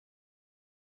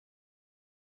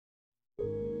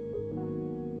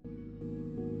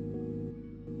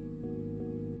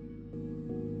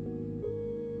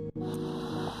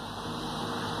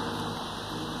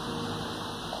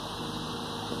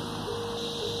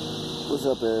What's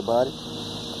up, everybody?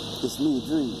 It's me,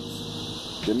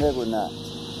 DreeZ, the Never Not.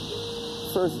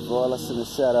 First of all, I send a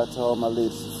shout out to all my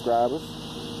latest subscribers,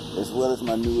 as well as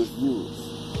my newest viewers.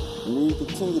 You need to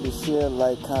continue to share,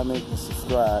 like, comment, and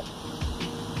subscribe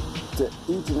to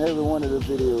each and every one of the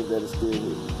videos that is still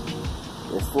here.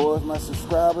 As far as my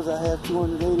subscribers, I have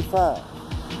 285.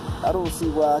 I don't see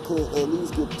why I can't at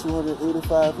least get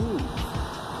 285 views,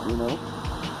 you know?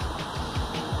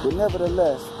 But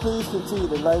nevertheless, please continue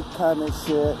to like, comment,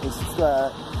 share, and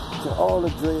subscribe to all the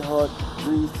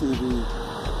DreeZTV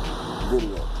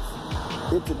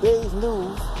videos. In today's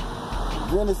news,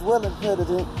 Venezuelan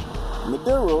President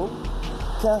Maduro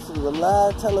canceled a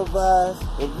live televised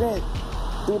event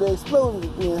due to explosions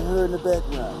being heard in the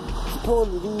background.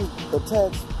 Supposedly these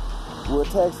attacks were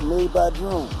attacks made by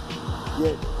drones,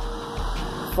 yet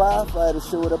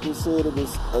firefighters showed up and said it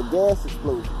was a gas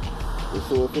explosion.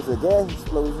 So if it's a gas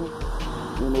explosion,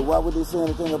 you know, why would they say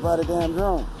anything about a damn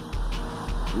drone?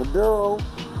 Maduro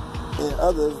and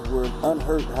others were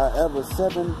unhurt, however,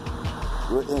 7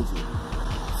 were injured.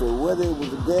 So whether it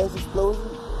was a gas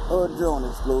explosion or a drone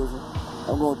explosion,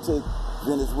 I'm going to take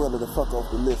Venezuela the fuck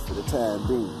off the list for the time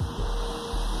being.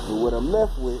 So what I'm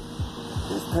left with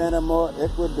is Panama,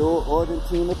 Ecuador,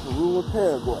 Argentina, Peru, and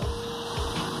Paraguay.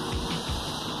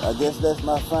 I guess that's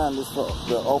my finalist for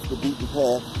the off the beaten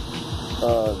path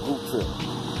group trip.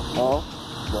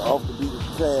 The off the beaten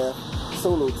path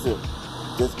solo trip.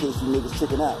 Just in case you niggas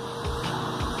chicken out.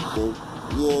 Okay?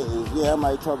 Yeah, I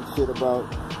might talk shit about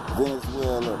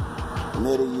Venezuela,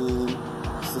 Medellin,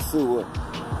 Sasua,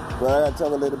 but I gotta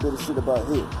talk a little bit of shit about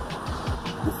here.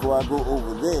 Before I go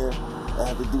over there, I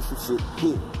have to do some shit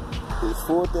here. There's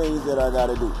 4 things that I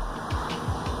gotta do.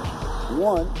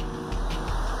 1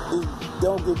 is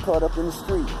don't get caught up in the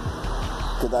street.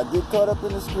 Because I get caught up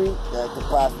in the street, that could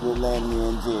possibly land me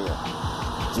in jail.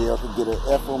 Jail could get an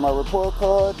F on my report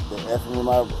card. The F on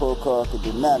my report card could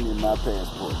deny me my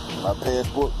passport. My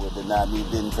passport would deny me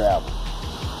didn't travel.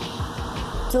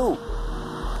 2,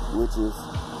 which is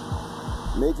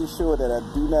making sure that I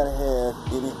do not have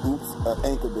any oops or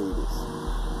anchor babies.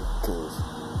 Because,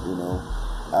 you know,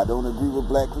 I don't agree with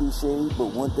black cliches, but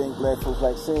one thing black folks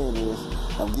like saying is,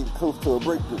 I'm getting close to a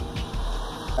breakthrough.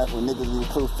 That's when niggas get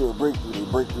close to a breakthrough, they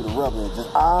break through the rubber and just,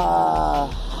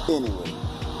 anyway.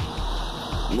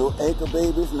 No anchor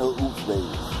babies, no oops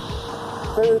babies.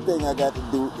 3rd thing I got to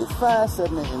do is find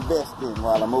something to invest in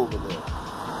while I'm over there.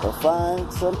 Or find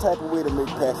some type of way to make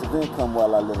passive income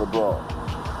while I live abroad.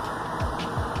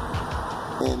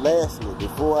 And lastly,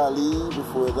 before I leave,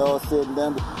 before it's all said and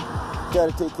done, you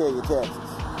gotta take care of your taxes.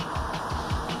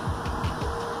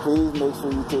 Please make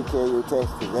sure you take care of your taxes,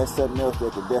 because that's something else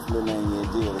that could definitely land you in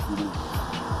jail if you do.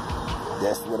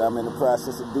 That's what I'm in the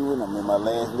process of doing. I'm in my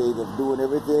last leg of doing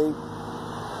everything.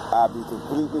 I'll be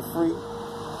completely free,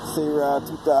 say around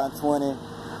 2020,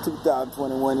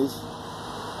 2021-ish.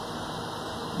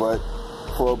 But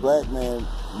for a black man,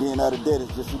 being out of debt is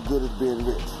just as good as being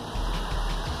rich.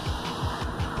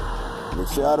 Make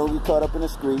sure I don't get caught up in the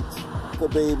streets. No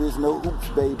babies, no oops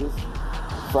babies.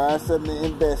 Find something to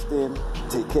invest in.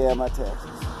 Take care of my taxes.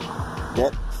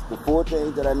 That's the 4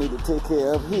 things that I need to take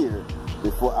care of here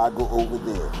before I go over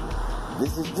there.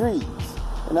 This is DreeZ,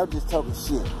 and I'm just talking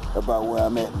shit about where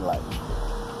I'm at in life.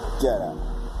 Shout out.